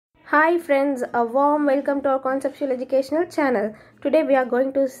Hi friends, a warm welcome to our Conceptual educational channel. Today we are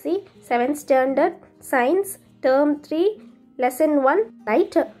going to see 7th standard science term 3 lesson 1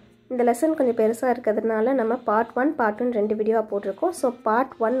 light. இந்த lesson கொஞ்சம் பெருசாக இருக்கிறதுனால நம்ம part 1 part 2 ரெண்டு வீடியோவாக போட்டிருக்கோம். So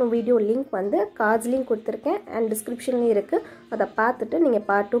part 1 video link வந்து cards link கொடுத்துருக்கேன் அண்ட் டிஸ்கிரிப்ஷன்லேயும் இருக்குது. அதை பார்த்துட்டு நீங்கள்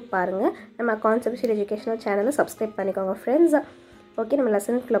பார்ட் 2 பாருங்கள். நம்ம கான்செப்ஷுவல் எஜுகேஷனல் சேனலை சப்ஸ்கிரைப் பண்ணிக்கோங்க ஃப்ரெண்ட்ஸ். Okay, நம்ம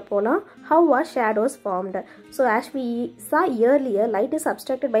லெசனுக்குள்ள போலாம். How are shadows formed? So as we saw earlier, light is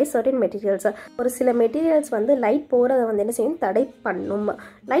obstructed by certain materials. ஒரு சில மெட்டீரியல்ஸ் வந்து லைட் போகிறத வந்து என்ன செய்யும், தடை பண்ணும்.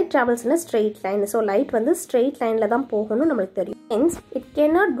 Light travels in a straight line. So light வந்து straight lineல தான் போகணும் நம்மளுக்கு தெரியும். Hence it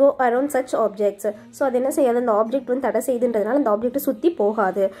cannot go around such objects. So அது என்ன செய்யாது, அந்த ஆப்ஜெக்ட் வந்து தடை செய்துன்றதுனால அந்த ஆப்ஜெக்ட் சுற்றி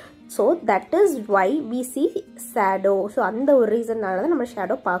போகாது. So that is why we see shadow. So அந்த ஒரு ரீசன்னால தான் நம்ம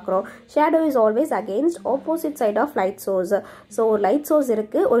ஷேடோ பார்க்குறோம். Shadow is always against opposite side of light source. So ஒரு லைட் சோர்ஸ்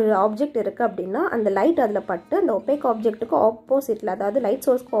இருக்குது, ஒரு ஆப்ஜெக்ட் இருக்குது அப்படின்னா அந்த லைட் அதில் பட்டு அந்த ஒபேக் ஆப்ஜெக்ட்டுக்கு ஆப்போசிட்டில், அதாவது லைட்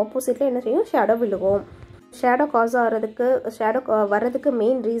சோர்ஸ்க்கு ஆப்போசிட்டில் என்ன செய்யும், ஷேடோ விழுகும். ஷேடோ காஸ் ஆகிறதுக்கு, ஷேடோ வர்றதுக்கு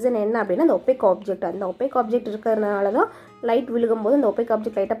மெயின் ரீசன் என்ன அப்படின்னா அந்த ஒபேக் ஆப்ஜெக்ட். அந்த ஒபேக் ஆப்ஜெக்ட் இருக்கிறதுனால தான் லைட் விழுகும்போது அந்த ஒபேக்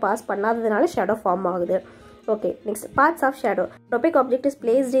ஆப்ஜெக்ட் லைட்டை பாஸ் பண்ணாததுனால ஷேடோ ஃபார்ம் ஆகுது. Okay, next, paths of shadow. An opaque object is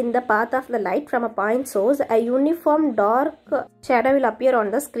placed in the path of the light from a point source. A uniform dark shadow will appear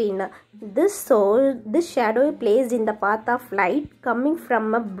on the screen. This shadow is placed in the path of light coming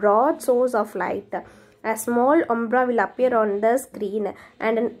from a broad source of light. A small umbra will appear on the screen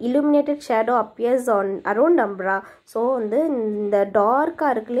and an illuminated shadow appears around umbra. So இந்த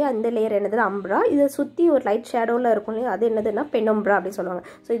டார்க்காக இருக்குல்லையே அந்த layer என்னது, அம்ப்ரா. இதை சுற்றி ஒரு light ஷேடோவில் இருக்கும் இல்லையா, அது என்னதுன்னா பெனம்ப்ரா அப்படின்னு சொல்லுவாங்க.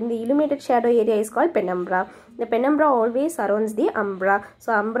 ஸோ இந்த illuminated shadow area is called penumbra. The penumbra always surrounds the umbra.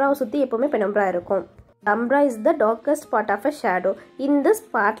 So அம்ப்ராவை சுற்றி எப்போவுமே penumbra இருக்கும். Umbra is the darkest part of a shadow. In this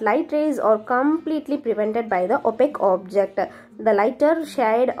part, light rays are completely prevented by the opaque object. The lighter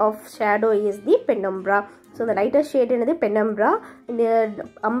shade of shadow is the penumbra. So the lighter shade is the penumbra. இந்த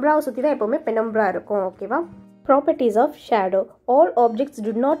umbra சுத்தி தான் எப்பவுமே penumbra இருக்கும். ஓகேவா? Properties of shadow. All objects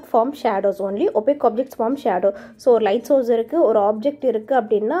do not form shadows. Only opaque objects form shadow. So ஒரு light source இருக்குது, ஒரு object இருக்குது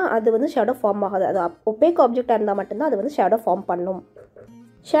அப்படின்னா அது வந்து ஷேடோ ஃபார்ம் ஆகாது. அது ஒபேக் ஆப்ஜெக்டாக இருந்தால் மட்டும்தான் அது வந்து ஷேடோ ஃபார்ம் பண்ணும்.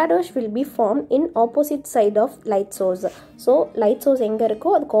 Shadows will be formed in opposite side of light source. So light source எங்கே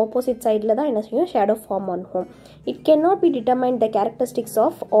இருக்கோ அதுக்கு opposite sideல தான் என்ன செய்யும், shadow form ஆகும். It cannot be determined the characteristics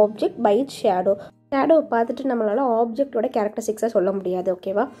of object by its shadow. Shadow பார்த்துட்டு நம்மளால ஆப்ஜெக்டோட கேரக்டரிஸ்டிக்ஸை சொல்ல முடியாது.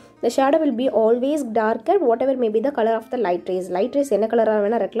 ஓகேவா? The shadow will be always darker whatever may be the color of the light rays. Light rays என்ன கலராக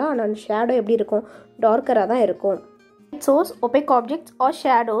வேணால் இருக்கலாம், ஆனால் ஷேடோ எப்படி இருக்கும், டார்க்கராக தான் இருக்கும். Light source, opaque objects or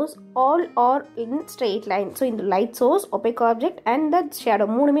shadows all are in straight line. So in the light source, opaque object and the shadow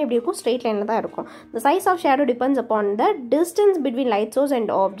மூணுமே எப்படி இருக்கும், straight lineல தான் இருக்கும். The size of shadow depends upon the distance between light source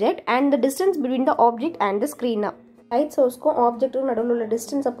and object and the distance between the object and the screen. Light சோர்ஸ்க்கும் ஆப்ஜெக்ட்டுக்கும் நடுவில் உள்ள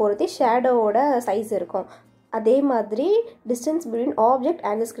டிஸ்டன்ஸை பொறுத்து ஷேடோவோட size இருக்கும். அதே மாதிரி distance between object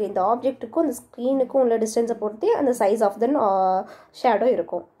and screen, இந்த ஆப்ஜெக்ட்டுக்கும் அந்த ஸ்க்ரீனுக்கும் உள்ள டிஸ்டன்ஸை பொறுத்து அந்த சைஸ் ஆஃப் த ஷேடோ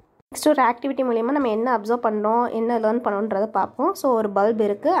இருக்கும். நெக்ஸ்ட் ஒரு ஆக்டிவிட்டி மூலிமா நம்ம என்ன அப்சர்வ் பண்ணுறோம், என்ன லேர்ன் பண்ணோன்றதை பார்ப்போம். ஸோ ஒரு பல்ப்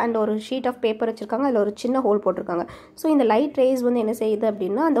இருக்குது அண்ட் ஒரு ஷீட் ஆஃப் பேப்பர் வச்சுருக்காங்க, அதில் ஒரு சின்ன ஹோல் போட்டிருக்காங்க. ஸோ இந்த லைட் ரேஸ் வந்து என்ன செய்யுது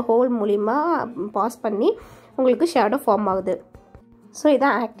அப்படின்னா அந்த ஹோல் மூலிமா பாஸ் பண்ணி உங்களுக்கு ஷேடோ ஃபார்ம் ஆகுது. ஸோ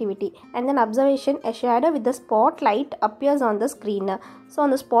இதான் activity. And then observation, a shadow with the spotlight appears on the screen. So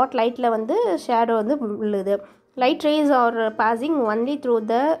அந்த ஸ்பாட் லைட்டில் வந்து ஷேடோ வந்து விழுது. Light rays are passing only through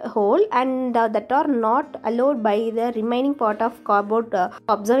the hole and that are not allowed by the remaining part of cardboard.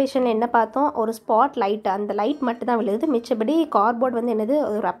 Observation என்ன பார்த்தோம், ஒரு spot light, அந்த light மட்டும் தான் விழுது, மிச்சபடி கார்ட்போர்ட் வந்து என்னது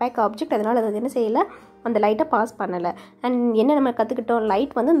ஒரு அபேக் ஆப்ஜெக்ட், அதனால் அது என்ன செய்யலை, அந்த லைட்டை பாஸ் பண்ணலை. அண்ட் என்ன நம்ம கற்றுக்கிட்டோம்,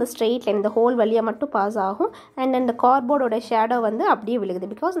 லைட் வந்து இந்த ஸ்ட்ரெயிட் லைன், இந்த ஹோல் வழியாக மட்டும் பாஸ் ஆகும். அண்ட் அந்த கார்ட்போர்டோட ஷேடோ வந்து அப்படியே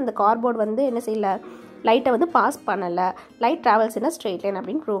விழுகுது, பிகாஸ் இந்த கார்ட்போர்ட் வந்து என்ன செய்யலை, லைட்டை வந்து பாஸ் பண்ணலை. லைட் ட்ராவல்ஸ் இன் ஸ்ட்ரெயிட் லைன்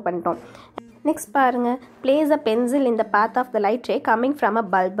அப்படின்னு ப்ரூவ் பண்ணிட்டோம். நெக்ஸ்ட் பாருங்கள், place a pencil in the path of the light ray coming from a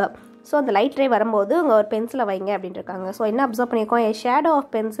bulb. So அந்த லைட் ரே வரும்போது உங்கள் ஒரு பென்சிலை வைங்க அப்படின்னு இருக்காங்க. ஸோ என்ன அப்சர்வ் பண்ணியிருக்கோம், a shadow of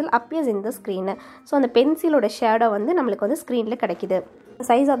pencil appears in the screen. So அந்த பென்சிலோட ஷேடோ வந்து நம்மளுக்கு வந்து ஸ்க்ரீனில் கிடைக்கிது.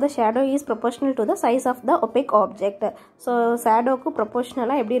 Size of the shadow is proportional to the size of the opaque object. So ஷேடோக்கு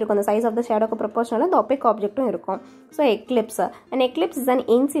ப்ரொபோஷனலாக எப்படி இருக்கும், அந்த சைஸ் ஆஃப் த ஷேடோக்கு ப்ரொபோஷனலாக அந்த ஒபேக் ஆப்ஜெக்ட்டும் இருக்கும். So Eclipse, an eclipse is an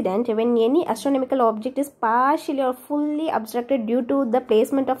incident when any astronomical object is partially or fully obstructed due to the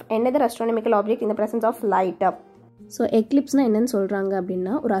placement of another astronomical object in the presence of light. So எக்லிப்ஸ்னால் என்னென்னு சொல்கிறாங்க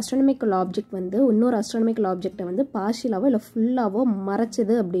அப்படின்னா, ஒரு astronomical object வந்து இன்னொரு astronomical ஆப்ஜெக்டை வந்து பார்ஷியலாவோ இல்லை ஃபுல்லாவோ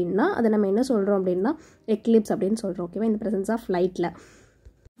மறைச்சிது அப்படின்னா அதை நம்ம என்ன சொல்கிறோம் அப்படின்னா எக்லிப்ஸ் அப்படின்னு சொல்கிறோம். ஓகேவா? இந்த ப்ரெசன்ஸ் ஆஃப் லைட்டில்.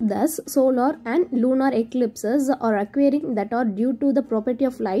 Thus, solar and lunar eclipses are occurring that are due to the property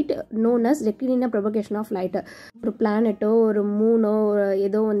of light known as rectilinear propagation of light. ஒரு பிளானட்டோ ஒரு மூனோ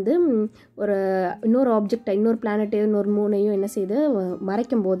ஏதோ வந்து ஒரு இன்னொரு ஆப்ஜெக்டை இன்னொரு பிளானட்டையோ இன்னொரு மூனையும் என்ன செய்து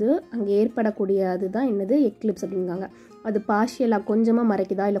மறைக்கும் போது அங்கே ஏற்படக்கூடிய அதுதான் என்னது எக்லிப்ஸ் அப்படிங்காங்க. அது பார்ஷியலாக கொஞ்சமாக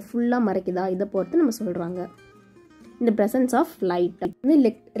மறைக்குதா இல்லை ஃபுல்லாக மறைக்குதா இதை பொறுத்து நம்ம சொல்கிறாங்க. இந்த presence of light வந்து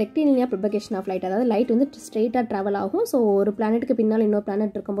rectilinear propagation of light, அதாவது லைட் வந்து ஸ்ட்ரெயிட்டாக ட்ராவல் ஆகும். ஸோ ஒரு பிளானெட்டுக்கு பின்னால் இன்னொரு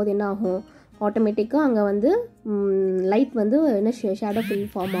பிளானெட் இருக்கும்போது என்ன ஆகும், ஆட்டோமேட்டிக்காக அங்கே வந்து லைட் வந்து என்ன ஷேடோ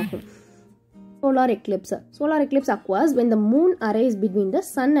ஃபார்ம் ஆகும். Solar eclipse. Solar eclipse occurs when the moon arrives between the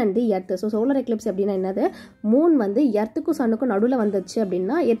sun and the earth. So solar eclipse அப்படின்னா என்னது, மூன் வந்து எர்த்துக்கும் சன்னுக்கும் நடுவில் வந்துச்சு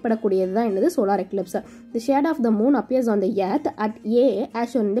அப்படின்னா ஏற்படக்கூடியது தான் என்னது solar eclipse. The shade of the moon appears on the earth at A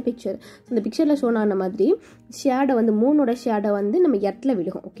as shown in the picture. இந்த பிக்சரில் ஷோன் ஆன மாதிரி ஷேடோ வந்து மூனோட ஷேடோ வந்து நம்ம எர்த்தில்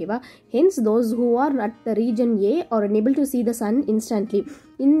விழுகும். ஓகேவா. Hence those who are at the region A are unable to see the sun instantly.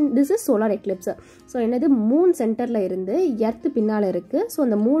 This is solar eclipse. So என்னது மூன் சென்டரில் இருந்து எர்த்து பின்னால் இருக்குது. ஸோ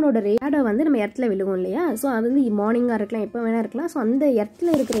அந்த மூனோட ஷேடோ வந்து நம்ம எர்த்தில் விழுகும் இல்லையா. ஸோ அது வந்து மார்னிங்காக இருக்கலாம், எப்போ வேணா இருக்கலாம். ஸோ அந்த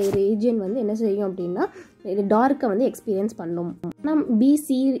எர்த்தில் இருக்கிற ரீஜியன் வந்து என்ன செய்யும் அப்படின்னா இது டார்க்கை வந்து எக்ஸ்பீரியன்ஸ் பண்ணும். ஆனால்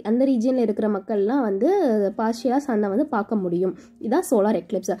பிசி அந்த ரீஜியனில் இருக்கிற மக்கள்லாம் வந்து பார்ஷியலாக சன்னை வந்து பார்க்க முடியும். இதுதான் சோலார்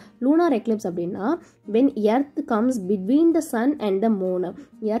எக்லிப்ஸ். லூனார் எக்லிப்ஸ் அப்படின்னா when earth comes between the Sun and the moon,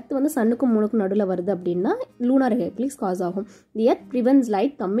 earth வந்து சன்னுக்கும் மூணுக்கும் நடுவில் வருது அப்படின்னா லூனார் எக்லிப்ஸ் காஸ் ஆகும். The earth prevents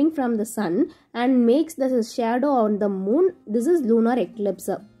light coming from the Sun and makes the shadow on the moon. This is lunar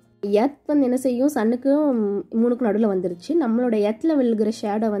Eclipse. Earth வந்து என்ன செய்யும், சன்னுக்கும் மூணுக்கும் நடுவில் வந்துருச்சு. நம்மளோட எர்த்தில் விழுகிற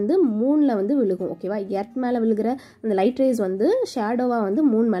ஷேடோ வந்து மூனில் வந்து விழுகும். ஓகேவா. எர்த் மேலே விழுகிற அந்த லைட் ரேஸ் வந்து ஷேடோவாக வந்து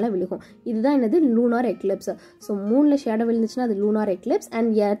மூன் மேலே விழுகும். இதுதான் என்னது லூனார் எக்லிப்ஸ். ஸோ மூனில் ஷேடோ விழுந்துச்சுன்னா அது லூனார் எக்லிப்ஸ்,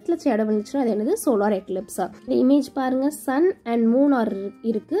 அண்ட் எர்த்தில் ஷேடோ விழுந்துச்சுன்னா அது என்னது சோலார் எக்லிப்ஸ். இந்த இமேஜ் பாருங்கள், சன் அண்ட் மூன் ஆர்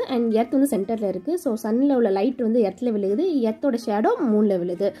இருக்குது அண்ட் எர்த் வந்து சென்டரில் இருக்குது. ஸோ சன்னில் உள்ள லைட் வந்து எர்த்தில் விழுகுது, எர்த்தோட ஷேடோ மூனில்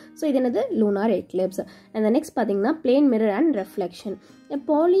விழுது. ஸோ இது என்னது லூனார் எக்லிப்ஸ். அண்ட் நெக்ஸ்ட் பார்த்தீங்கன்னா plane mirror and reflection. A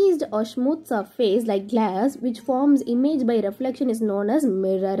polished or smooth surface like glass which forms image by reflection is known as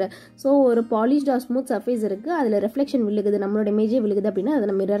mirror. So ஒரு polished or smooth surface இருக்குது, அதில் reflection விழுகுது, நம்மளோட இமேஜே விழுகுது அப்படின்னா அதை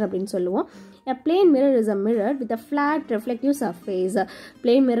நம்ம mirror அப்படின்னு சொல்லுவோம். A plain mirror is a mirror with a flat reflective surface.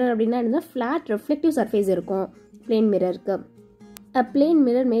 Plain mirror அப்படின்னா என்ன, flat reflective surface இருக்கும் plain mirrorக்கு. A plain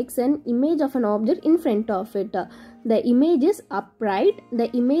mirror makes an image of an object in front of it. The image is upright. The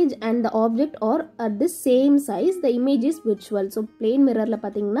image and the object are at the same size. The image is virtual. So plain mirrorல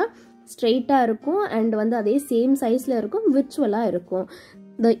பார்த்தீங்கன்னா ஸ்ட்ரெயிட்டாக இருக்கும் and வந்து அதே same சைஸில் இருக்கும், விர்ச்சுவலாக இருக்கும்.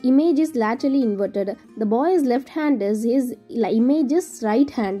 The image is laterally inverted. The boy's left hand is his image is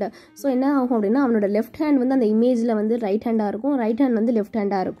right hand. So என்ன ஆகும் அப்படின்னா அவனோட லெஃப்ட் ஹேண்ட் வந்து அந்த இமேஜில் வந்து ரைட் ஹேண்டாக இருக்கும், ரைட் ஹேண்ட் வந்து லெஃப்ட்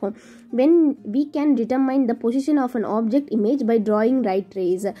ஹேண்டாக இருக்கும். When we can determine the position of an object image by drawing light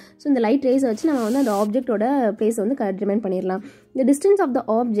rays. So இந்த லைட் ரேஸை வச்சு நம்ம வந்து அந்த ஆப்ஜெக்டோட பிளேஸை வந்து டிட்டர்மைன் பண்ணிடலாம். The distance of the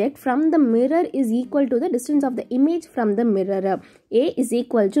object from the mirror is equal to the distance of the image from the mirror. A is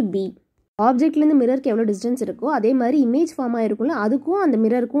equal to B. ஆப்ஜெக்ட்லேருந்து மிரருக்கு எவ்வளோ distance இருக்கோ அதே மாதிரி இமேஜ் ஃபார்ம் ஆகிருக்கும்ல, அதுக்கும் அந்த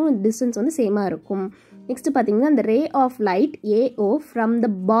மிரருக்கும் டிஸ்டன்ஸ் வந்து சேமாக இருக்கும். நெக்ஸ்ட் பார்த்தீங்கன்னா the ray of light AO from the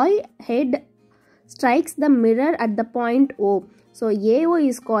boy head strikes the mirror at the point O. So AO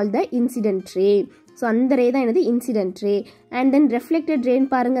is called the incident ray. So அந்த ரே தான் என்னது incident ray. And then reflected ரேன்னு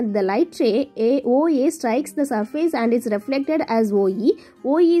பாருங்கள், the light ray OA strikes the surface and is reflected as OE.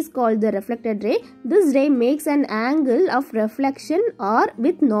 OE is called the reflected ray. This ray makes an angle of reflection or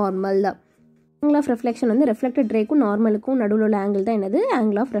with normal. Angle of reflection வந்து reflected rayக்கும் நார்மலுக்கும் நடுவில் உள்ள angle தான் என்னது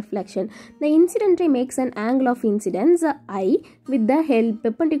angle of reflection. The incident ray makes an angle of incidence I with the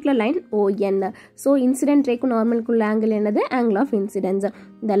perpendicular line ON. So incident rayக்கும் நார்மலுக்கும் உள்ள angle என்னது angle of incidence.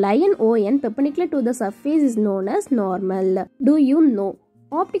 The line ON perpendicular to the surface is known as normal. Do you know?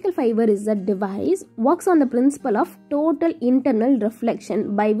 Optical fiber is a device works on the principle of total internal reflection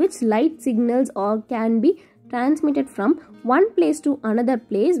by which light signals can be transmitted from one place to another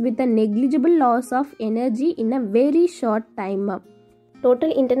place with a negligible loss of energy in a very short time.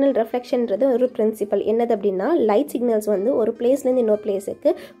 Total internal ரெஃப்ளெக்ஷன்றது ஒரு principal. என்னது அப்படின்னா light signals வந்து ஒரு பிளேஸ்லேருந்து இன்னொரு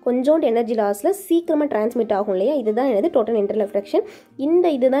பிளேஸுக்கு கொஞ்சோண்டு energy லாஸில் சீக்கிரமாக transmit ஆகும் இல்லையா, இதுதான் என்னது டோட்டல் இன்டர்னல் ரெஃப்ளெக்ஷன்.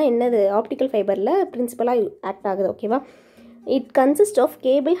 இதுதான் என்னது ஆப்டிக்கல் ஃபைபரில் பிரின்சிபலாக ஆக்ட் ஆகுது. ஓகேவா. It consists of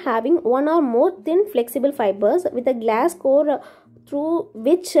cable having one or more thin flexible fibers with a glass core through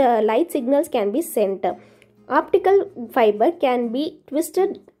which light signals can be sent. Optical fiber can be twisted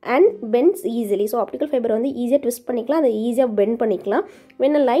and bends easily. So optical fiber வந்து ஈஸியாக twist பண்ணிக்கலாம், அதை ஈஸியாக bend பண்ணிக்கலாம்.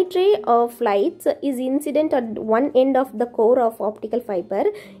 When a light ray of lights is incident at one end of the core of optical fiber,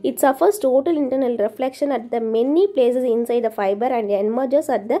 it suffers total internal reflection at the many places inside the fiber and emerges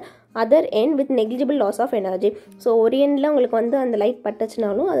at the other end with negligible loss of energy. So ஒரு எண்டில் உங்களுக்கு வந்து அந்த light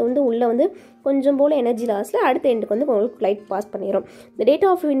பட்டுச்சுனாலும் அது வந்து உள்ளே வந்து கொஞ்சம் போல் எனர்ஜி லாஸில் அடுத்த எண்டுக்கு வந்து உங்களுக்கு லைட் பாஸ் பண்ணிடும். The data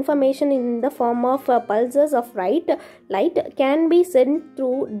of information in the form of pulses of light can be sent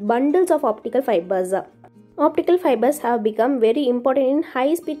through bundles of optical fibers. Optical fibers have become very important in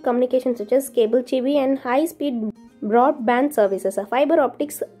high-speed communication such as cable TV and high-speed broadband services. Fiber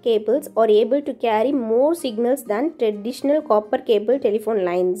optics cables are able to carry more signals than traditional copper cable telephone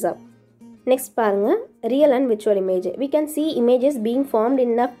lines. Next பாருங்க, real and virtual image. We can see images being formed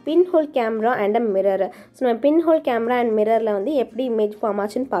in a pinhole camera and a mirror. So நம்ம pinhole camera and mirrorல வந்து எப்படி image form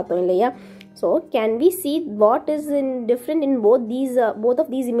ஆச்சுன்னு பார்த்தோம் இல்லையா? So can we see what is different in both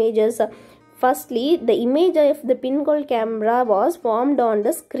of these images? Firstly, the image of the pinhole camera was formed on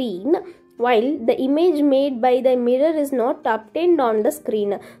the screen, while the image made by the mirror is not obtained on the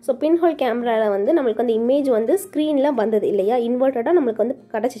screen. So pinhole camera வந்து நம்மளுக்கு அந்த image வந்து ஸ்க்ரீனில் வந்தது இல்லையா, இன்வெர்ட்டடாக நம்மளுக்கு வந்து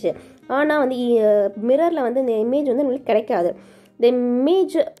கிடச்சிச்சு. ஆனால் வந்து மிரரில் வந்து இந்த இமேஜ் வந்து நம்மளுக்கு கிடைக்காது. The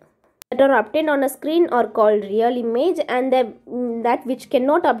image that are obtained on a screen are called real image, and that which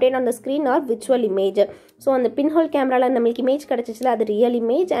cannot obtain on the screen are virtual image. So அந்த பின்ஹோல் கேமராவில் நம்மளுக்கு இமேஜ் கிடச்சிச்சில அது ரியல்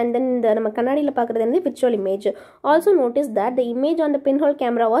இமேஜ், அண்ட் தென் இந்த நம்ம கண்ணாடியில் பார்க்குறது வந்து virtual image. Also notice that the image on the pinhole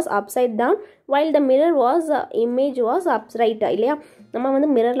camera was upside down while the mirror image was upright இல்லையா. நம்ம வந்து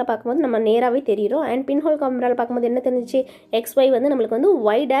மிரரில் பார்க்கும்போது நம்ம நேராகவே தெரியும், அண்ட் பின்ஹோல் கேமராவில் பார்க்கும்போது என்ன தெரிஞ்சிச்சு, XY வந்து நம்மளுக்கு வந்து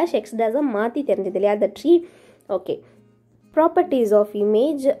Y', X' மாற்றி தெரிஞ்சது இல்லையா, the tree. Okay, properties of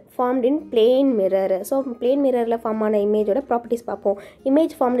image formed in plane mirror. So plane மிரரில் form ஆன இமேஜோட ப்ராப்பர்ட்டிஸ் பார்ப்போம்.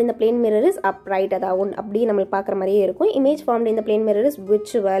 இமேஜ் ஃபார்ம்ட் இந்த பிளேன் மிரர் இஸ் அப்ரைட், அதாவது அப்படியே நம்மளுக்கு பார்க்குற மாதிரியே இருக்கும். இமேஜ் ஃபார்ம்ட் இந்த plane mirror is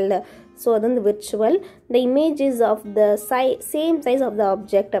virtual. So அது வந்து virtual. The image is of the same size of the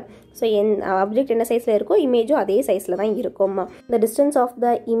object. So object என்ன சைஸில் இருக்கோ இமேஜும் அதே சைஸில் தான் இருக்கும். The distance of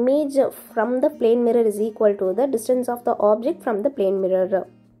the image from the plane mirror is equal to the distance of the object from the plane mirror.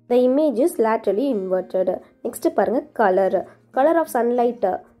 The image is laterally inverted. Next பாருங்க, color of sunlight.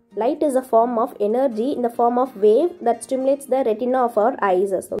 Light is a form of energy in the form of wave that stimulates the retina of our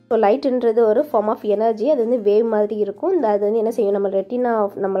eyes. So light என்றது ஒரு form of energy, அது வந்து wave மாதிரி இருக்கும். அது வந்து என்ன செய்யும், நம்ம ரெட்டினா,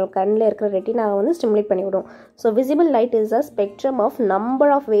 நம்ம கண்ணில் இருக்கிற ரெட்டினாவை வந்து ஸ்டிமுலேட் பண்ணிவிடும். So visible light is a spectrum of number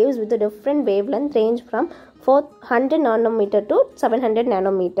of waves with a different wavelength range from 400 nanometer to 700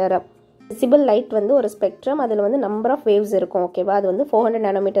 nanometer. Visible light வந்து ஒரு ஸ்பெக்ட்ரம், அதில் வந்து நம்பர் ஆஃப் வேவ்ஸ் இருக்கும். ஓகேவா, அது வந்து 400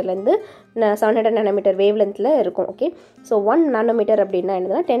 நானோமீட்டர்லேருந்து 700 நானோமீட்டர் வேவ் லென்த்தில் இருக்கும். ஓகே, ஸோ 1 நானோமீட்டர் அப்படின்னா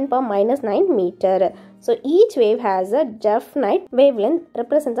என்னதுன்னா 10⁻⁹ metre. So each wave has a definite wave length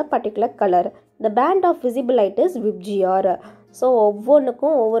represents a particular colour. The pant of visible light is VIBGYOR. So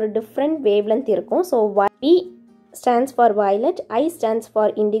ஒவ்வொன்றுக்கும் ஒவ்வொரு டிஃப்ரெண்ட் வேவ் லென்த் இருக்கும். So V stands for violet, I stands for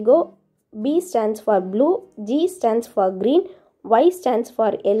indigo, B stands for blue, G stands for green, Y stands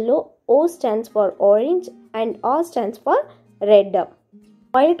for yellow, O stands for orange, and R stands for red.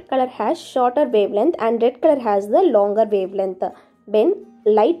 Violet color has shorter wavelength and red color has the longer wavelength. When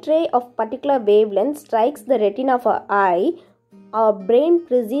light ray of particular wavelength strikes the retina of our eye, our brain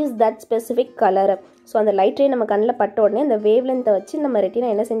perceives that specific color. So அந்த light ரே நம்ம கண்ணில் பட்ட உடனே அந்த wave லென்த்தை வச்சு நம்ம retina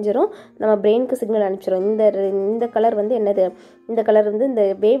என்ன செஞ்சிடும், நம்ம பிரெயினுக்கு சிக்னல் அனுப்பிச்சிடும். இந்த கலர் வந்து என்னது, இந்த கலர் வந்து இந்த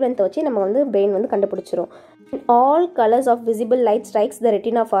வேவ் லென்த்தை வச்சு நம்ம வந்து பிரெயின் வந்து கண்டுபிடிச்சிரும். All colours of visible light strikes the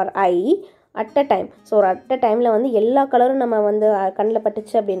retina of our I at a time. So ஒரு அட் அ டைமில் வந்து எல்லா கலரும் நம்ம வந்து கண்ணில்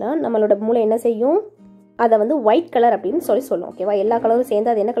பட்டுச்சு அப்படின்னா நம்மளோட மூளை என்ன செய்யும், அதை வந்து ஒயிட் கலர் அப்படின்னு சொல்லும். ஓகேவா, எல்லா கலரும்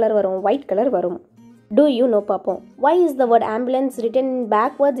சேர்ந்து அது என்ன கலர் வரும், ஒயிட் கலர் வரும். Do you know பார்ப்போம். Why is the word ambulance written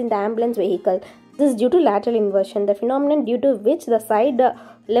backwards in the ambulance vehicle? This is due to lateral inversion, the phenomenon due to which the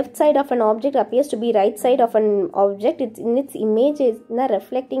left side of an object appears to be right side of an object. It's in its image is a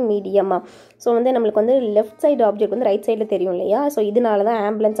reflecting medium. So வந்து நம்மளுக்கு வந்து left side object வந்து right சைடில் தெரியும் இல்லையா. So இதனால தான்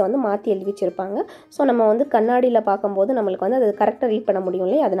ஆம்புலன்ஸை வந்து மாற்றி எழுதி வச்சுருப்பாங்க. ஸோ நம்ம வந்து கண்ணாடியில் பார்க்கும்போது நம்மளுக்கு வந்து அது கரெக்டாக ரீட் பண்ண முடியும்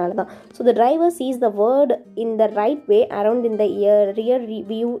இல்லையா, அதனால தான். So the driver cheese the word in the right way around in the rear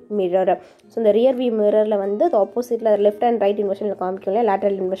view mirror. So இந்த ரியர் வியூ மிரரில் வந்து அது ஆப்போசிட்டில் லெஃப்ட் அண்ட் ரைட் இன்வர்ஷனில் காமிக்கும் இல்லையா,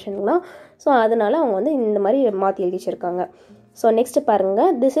 லேட்டரல் இன்வர்ஷன்லாம். ஸோ அதனால அவங்க வந்து இந்த மாதிரி மாற்றி எழுதி வச்சுருக்காங்க. ஸோ நெக்ஸ்ட் பாருங்க,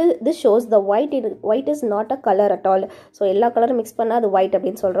 this shows the white is not a color at all. So எல்லா கலரும் மிக்ஸ் பண்ணால் அது white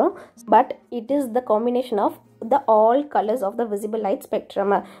அப்படின்னு சொல்கிறோம். But it is the combination of the all colors of the visible light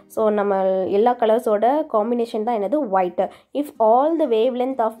spectrum. So நம்ம எல்லா கலர்ஸோட காம்பினேஷன் தான் என்னது, white. If all the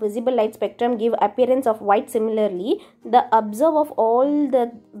wavelength of visible light spectrum give appearance of white, similarly the observe of all the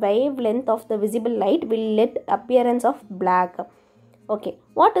wavelength of the visible light will let appearance of black. Okay,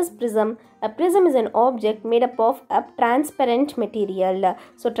 what is prism? A prism is an object made up of a transparent material.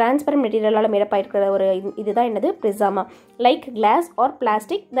 So transparent material ஆல made up ஆயிருக்கிற ஒரு இதுதான் என்னது, prism. Like glass or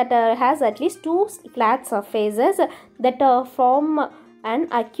plastic that has at least two flat surfaces that form and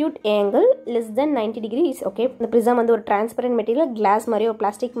acute angle less than 90 degrees. Okay, இந்த prism வந்து ஒரு transparent material, glass மாதிரி ஒரு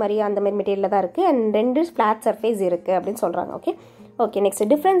plastic மாதிரி அந்த மாதிரி மெட்டீரியல்ல தான் இருக்கு and ரெண்டு flat surface இருக்கு அப்படின்னு சொல்றாங்க. Okay, next,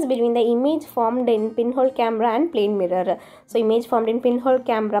 difference between the image formed in pinhole camera and plane mirror. So image formed in pinhole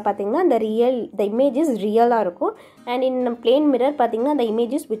camera பாத்தீங்கன்னா the image is real இருக்கும், and in plane mirror பாத்தீங்கன்னா the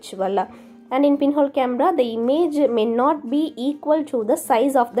image is virtual. And in pinhole camera the image may not be equal to the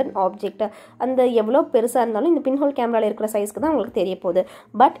size of the object. அந்த எவ்வளோ பெருசாக இருந்தாலும் இந்த pinhole cameraல இருக்கிற சைஸ்க்கு தான் உங்களுக்கு தெரிய போகுது.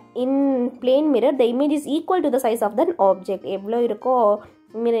 But in plane mirror the image is equal to the size of the object. எவ்வளோ இருக்கோ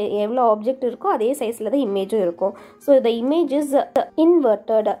எவ்வளோ ஆப்ஜெக்ட் இருக்கோ அதே சைஸில் தான் இமேஜும் இருக்கும். So the image is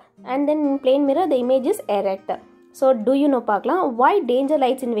inverted, and then in plane mirror the image is erect. So do you know பார்க்கலாம் why danger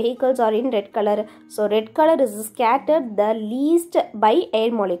lights in vehicles are in red color? So red color is scattered the least by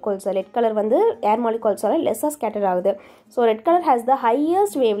air molecules. Red color வந்து air molecules ஆல less scattered ஆகுது. So red color has the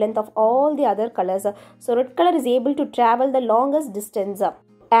highest wavelength of all the other colors. So red color is able to travel the longest distance.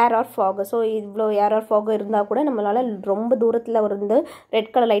 Air or fog. So இவ்வளோ ஏர் R fog இருந்தால் கூட நம்மளால் ரொம்ப தூரத்தில் வந்து red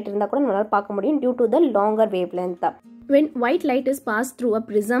colour light இருந்தால் கூட நம்மளால் பார்க்க முடியும் due to the longer wavelength. When white light is passed through a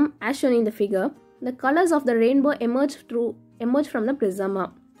prism as shown in the figure, the colors of the rainbow emerge from the prism.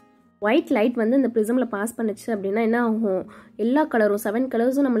 White light வந்து இந்த prismல pass பண்ணுச்சு அப்படின்னா என்ன ஆகும், எல்லா கலரும் 7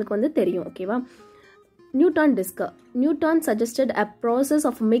 கலர்ஸும் நம்மளுக்கு வந்து தெரியும். ஓகேவா? Newton disk. Newton suggested a process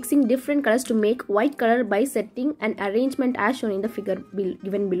of mixing different colors to make white color by setting an arrangement as shown in the figure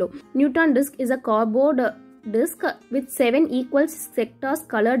given below. Newton disk is a cardboard disk with 7 equal sectors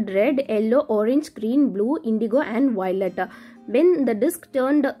colored red, yellow, orange, green, blue, indigo and violet. When the disk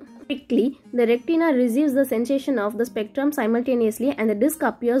turned quickly, the retina receives the sensation of the spectrum simultaneously and the disk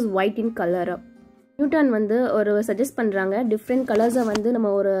appears white in color. Newton வந்து ஒரு suggest பண்ணுறாங்க different கலர்ஸை வந்து நம்ம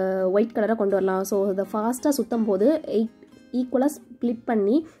ஒரு white கலராக கொண்டு வரலாம். So அதை ஃபாஸ்ட்டாக சுற்றும் போது ஈக்குவலாக ஸ்ப்ளிட்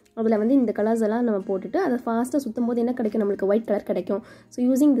பண்ணி அதில் வந்து இந்த கலர்ஸ் எல்லாம் நம்ம போட்டுட்டு அதை ஃபாஸ்ட்டாக சுற்றும் போது என்ன கிடைக்கும், நம்மளுக்கு ஒயிட் கலர் கிடைக்கும். So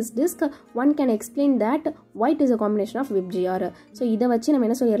using this disk one can explain that white is a combination of VIBGYOR. So இதை வச்சு நம்ம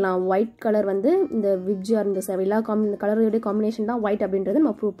என்ன சொல்லிடலாம், ஒயிட் கலர் வந்து இந்த விப்ஜிஆர் இந்த எல்லா கலரோடைய காம்பினேஷன் தான் ஒயிட் அப்படின்றத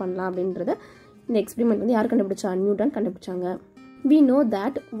நம்ம ப்ரூவ் பண்ணலாம் அப்படின்றத இந்த எக்ஸ்பெரிமெண்ட் வந்து யார் கண்டுபிடிச்சா, நியூட்டன் கண்டுபிடிச்சாங்க. We know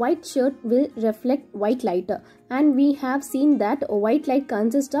that white shirt will reflect white light, and we have seen that white light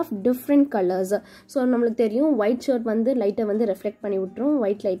consists of different colors. So நம்மளுக்கு தெரியும் white shirt வந்து லைட்டை வந்து ரெஃப்ளெக்ட் பண்ணி விட்டுரும்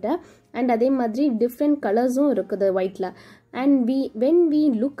white லைட்டை, அண்ட் அதே மாதிரி டிஃப்ரெண்ட் கலர்ஸும் இருக்குது whiteல. And when we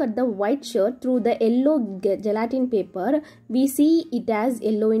look at the white shirt through the yellow gelatin paper, we see it as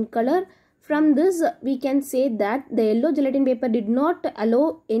yellow in color. From this we can say that the yellow gelatin paper did not allow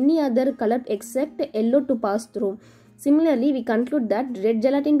any other color except yellow to pass through. Similarly, we conclude that red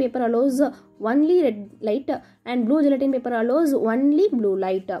gelatin paper allows only red light and blue gelatin paper allows only blue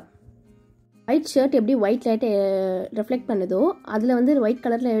light. White shirt எப்படி white light reflect பண்ணுதோ அதில் வந்து white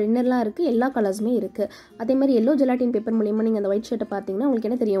கலரில் இன்னர்லாம் இருக்குது, எல்லா கலர்ஸுமே இருக்குது. அதே மாதிரி எல்லோ ஜெலாட்டின் பேப்பர் மூலியமாக நீங்கள் அந்த ஒயிட் ஷர்ட்டை பார்த்தீங்கன்னா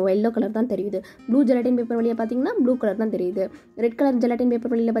உங்களுக்கு என்ன தெரியும், எல்லோ கலர் தான் தெரியுது. ப்ளூ ஜெலாட்டின் பேப்பர் வழியாக பார்த்தீங்கன்னா ப்ளூ கலர் தான் தெரியுது. ரெட் கலர் ஜெலாட்டின்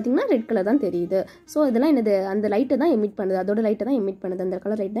பேப்பர் வழியில் பார்த்தீங்கன்னா ரெட் கலர் தான் தெரியுது. ஸோ இதெல்லாம் என்னது, அந்த லைட்டை தான் எமிட் பண்ணுது, அதோட லைட்டை தான் எமிட் பண்ணுது, அந்த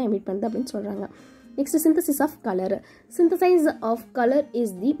கலர் லைட் தான் எமிட் பண்ணுது அப்படின்னு சொல்கிறாங்க. Next, synthesis of color. Synthesis of color is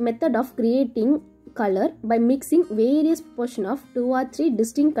the method of creating color by mixing various proportion of 2 or 3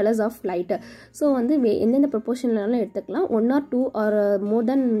 distinct colors of light. So வந்து எந்தெந்த ப்ரொபோர்ஷன்லாம் எடுத்துக்கலாம், 1 or 2 or more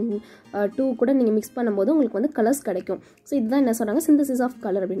than 2 கூட நீங்கள் mix பண்ணும்போது உங்களுக்கு வந்து கலர்ஸ் கிடைக்கும். ஸோ இதுதான் என்ன சொல்கிறாங்க, synthesis of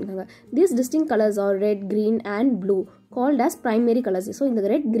color அப்படின்றாங்க. These distinct colors are red, green and blue called as primary colors. So இந்த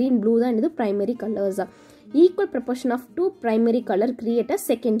red, green, blue தான் இது primary colors. Equal proportion of 2 primary color create a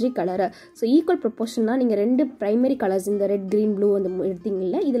secondary color. So equal proportionனா நீங்கள் 2 primary colors இந்த red, green, blue வந்து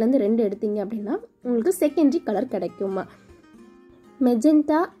எடுத்தீங்கல்ல, இதுல இருந்து 2 எடுத்தீங்க அப்படின்னா உங்களுக்கு secondary color கிடைக்கும்.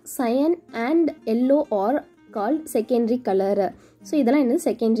 Magenta, cyan and yellow are called secondary color. So இதெல்லாம் என்னது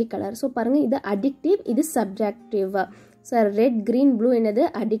secondary color. So பாருங்க, இது addictive, இது subtractive. So red, green, blue என்னது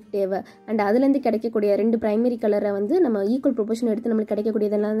அடிக்டிவ், அண்ட் அதுலேருந்து கிடைக்கக்கூடிய 2 ப்ரைமரி கலரை வந்து நம்ம ஈக்குவல் ப்ரொபோர்ஷன் எடுத்து நம்மளுக்கு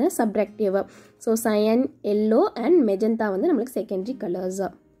கிடைக்கக்கூடியதெல்லாம் subtractive. So Sayan, yellow and magenta வந்து நம்மளுக்கு செகண்டரி கலர்ஸ்.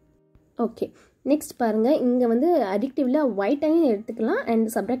 ஓகே, நெக்ஸ்ட் பாருங்கள், இங்கே வந்து அடிக்டிவில் ஒயிட்டையும் எடுத்துக்கலாம் அண்ட்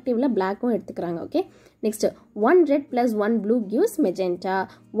சப்ட்ராக்டிவில் பிளாக்கும் எடுத்துக்கிறாங்க. Okay, next 1 red plus 1 blue gives magenta,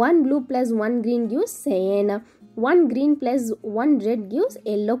 1 blue plus 1 green gives cyan, 1 green plus 1 red gives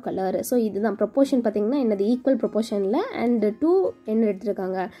yellow color. So இதுதான் ப்ரொப்போர்ஷன் பார்த்தீங்கன்னா என்னது ஈக்குவல் ப்ரொப்போர்ஷனில் அண்ட் 2 என்ன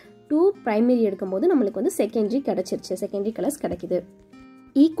எடுத்துருக்காங்க, 2 ப்ரைமரி எடுக்கும்போது நம்மளுக்கு வந்து செகண்டரி கிடச்சிருச்சு, செகண்டரி கலர்ஸ் கிடைக்குது.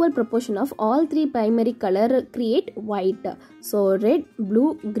 Equal proportion of all 3 primary color create white. So red,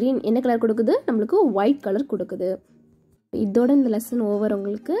 blue, green என்ன கலர் கொடுக்குது, நம்மளுக்கு ஒயிட் கலர் கொடுக்குது. இதோட இந்த லெசன் ஓவர்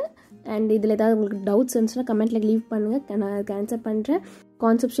உங்களுக்கு. அண்ட் இதில் ஏதாவது உங்களுக்கு டவுட்ஸ் இருந்துச்சுன்னா கமெண்ட்டில் லீவ் பண்ணுங்கள், நான் அதுக்கு ஆன்சர் பண்ணுறேன்.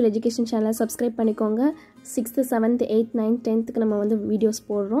 கான்செப்சுவல் எஜுகேஷன் சேனலை சப்ஸ்கிரைப் பண்ணிக்கோங்க. 6th, 7th, 8th, 9th, 10th நம்ம வந்து வீடியோஸ்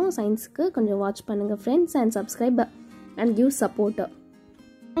போடுறோம் சயின்ஸுக்கு, கொஞ்சம் வாட்ச் பண்ணுங்கள் friends, and subscribe and give support.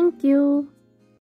 Thank you.